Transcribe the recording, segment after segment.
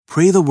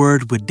Pray the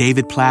Word with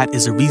David Platt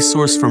is a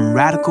resource from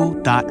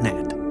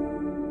radical.net.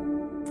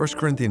 1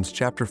 Corinthians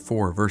chapter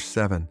 4, verse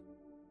 7.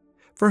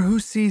 For who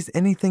sees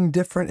anything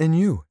different in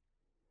you?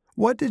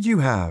 What did you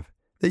have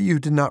that you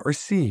did not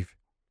receive?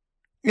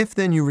 If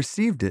then you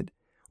received it,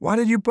 why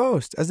did you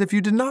boast as if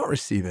you did not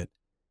receive it?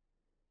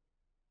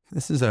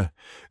 This is a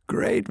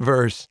great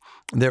verse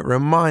that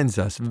reminds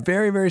us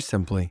very, very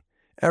simply,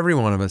 every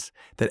one of us,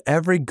 that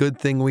every good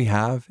thing we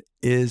have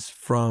is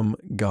from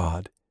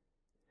God.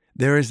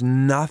 There is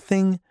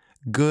nothing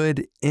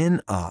good in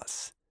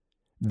us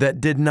that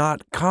did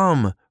not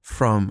come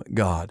from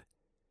God.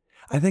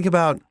 I think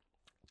about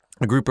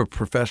a group of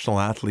professional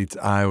athletes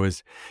I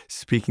was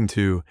speaking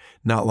to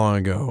not long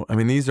ago. I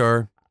mean, these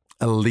are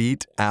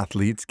elite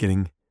athletes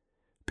getting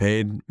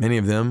paid, many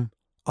of them,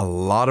 a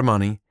lot of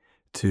money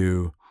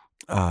to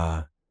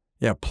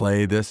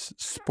play this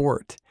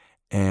sport.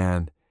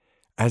 And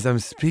as I'm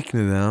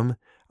speaking to them,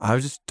 I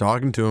was just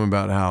talking to them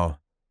about how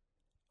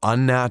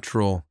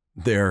unnatural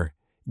their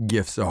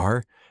gifts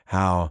are,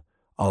 how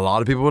a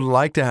lot of people would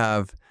like to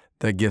have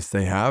the gifts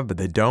they have, but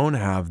they don't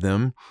have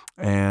them.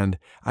 And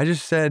I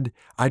just said,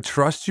 I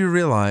trust you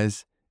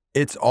realize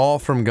it's all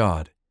from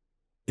God.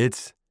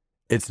 It's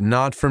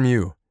not from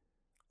you.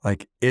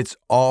 Like, it's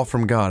all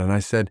from God. And I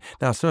said,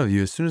 now some of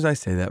you, as soon as I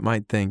say that,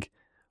 might think,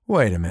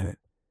 wait a minute.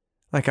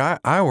 Like,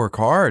 I work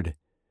hard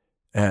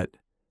at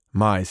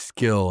my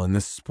skill in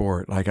this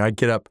sport. Like, I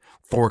get up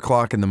 4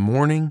 o'clock in the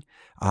morning,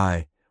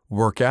 I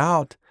work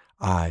out,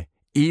 I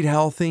eat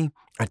healthy,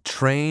 I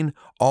train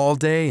all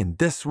day in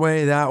this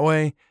way, that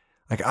way.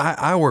 Like,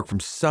 I work from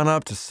sun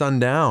up to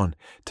sundown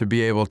to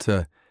be able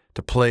to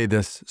play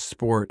this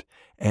sport.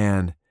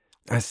 And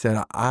I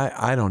said,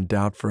 I don't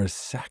doubt for a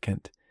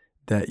second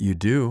that you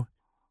do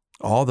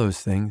all those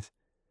things.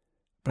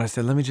 But I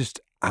said, let me just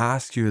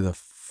ask you the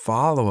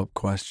follow-up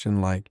question,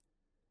 like,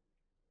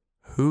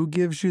 who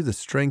gives you the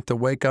strength to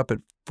wake up at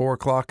 4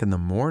 o'clock in the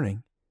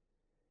morning?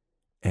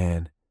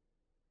 And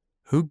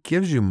who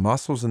gives you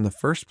muscles in the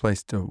first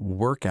place to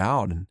work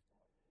out? And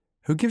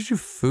who gives you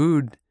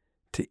food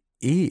to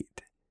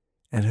eat?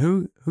 And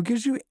who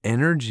gives you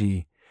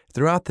energy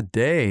throughout the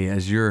day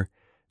as you're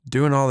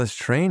doing all this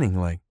training?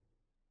 Like,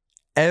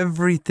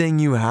 everything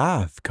you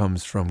have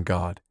comes from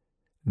God.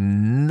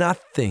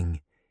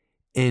 Nothing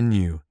in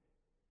you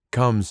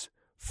comes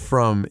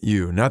from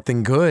you.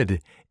 Nothing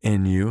good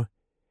in you.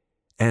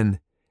 And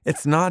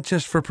it's not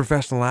just for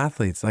professional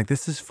athletes. Like,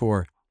 this is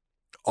for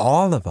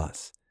all of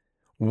us.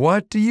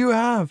 What do you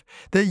have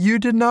that you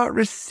did not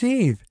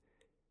receive?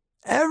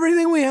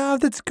 Everything we have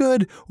that's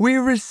good, we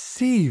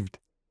received.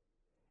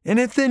 And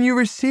if then you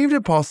received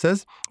it, Paul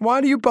says, why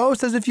do you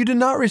boast as if you did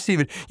not receive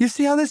it? You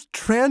see how this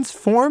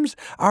transforms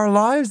our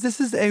lives?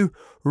 This is a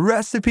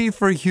recipe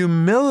for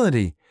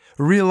humility,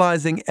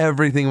 realizing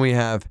everything we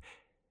have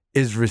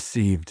is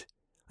received.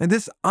 And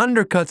this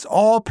undercuts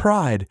all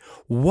pride.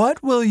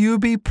 What will you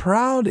be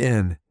proud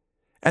in?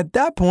 At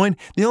that point,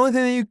 the only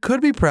thing that you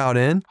could be proud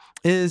in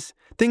is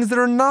things that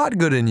are not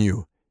good in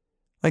you,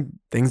 like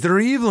things that are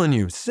evil in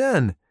you,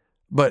 sin.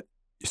 But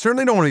you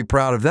certainly don't want to be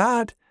proud of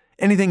that.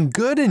 Anything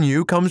good in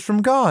you comes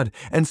from God.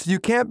 And so you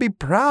can't be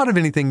proud of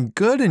anything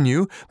good in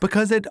you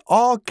because it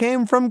all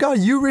came from God.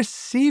 You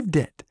received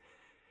it.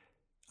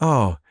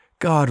 Oh,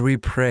 God, we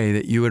pray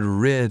that you would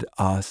rid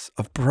us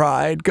of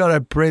pride. God, I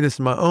pray this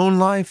in my own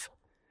life.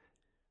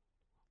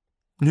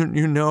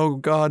 You know,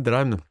 God, that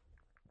I'm the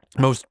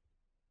most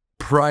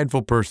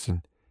prideful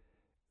person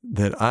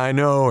that I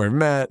know or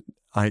met.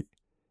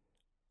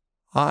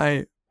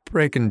 I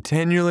pray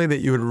continually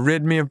that you would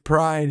rid me of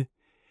pride.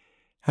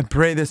 I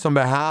pray this on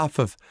behalf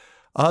of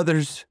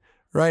others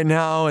right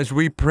now as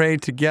we pray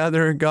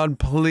together. God,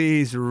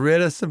 please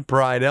rid us of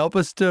pride. Help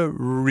us to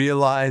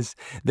realize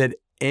that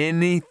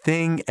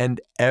anything and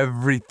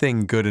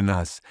everything good in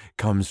us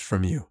comes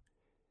from you.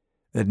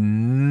 That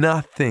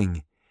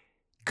nothing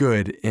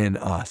good in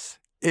us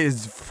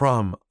is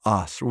from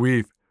us.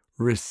 We've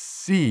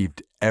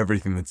received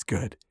everything that's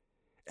good.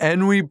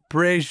 And we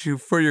praise you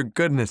for your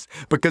goodness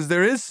because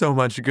there is so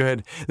much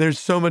good. There's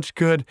so much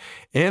good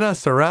in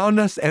us, around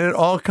us, and it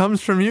all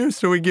comes from you.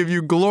 So we give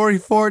you glory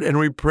for it, and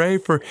we pray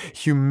for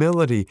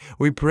humility.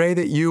 We pray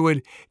that you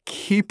would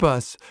keep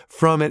us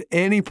from at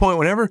any point,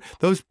 whenever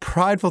those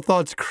prideful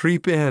thoughts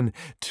creep in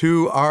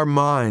to our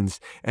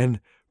minds and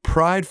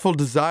prideful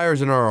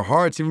desires in our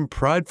hearts, even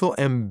prideful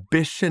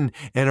ambition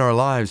in our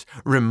lives.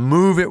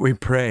 Remove it, we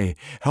pray.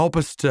 Help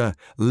us to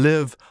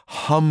live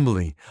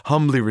humbly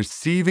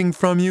receiving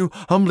from you,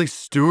 humbly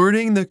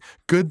stewarding the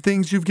good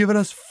things you've given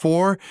us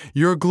for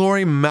your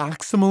glory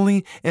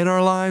maximally in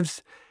our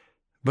lives.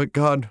 But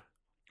God,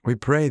 we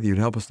pray that you'd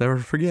help us never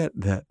forget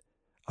that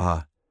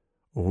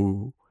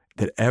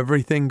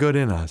everything good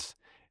in us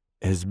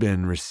has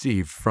been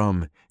received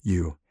from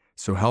you.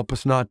 So help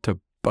us not to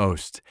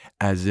boast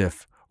as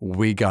if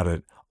we got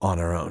it on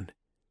our own.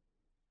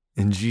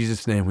 In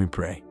Jesus' name we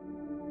pray.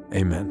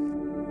 Amen.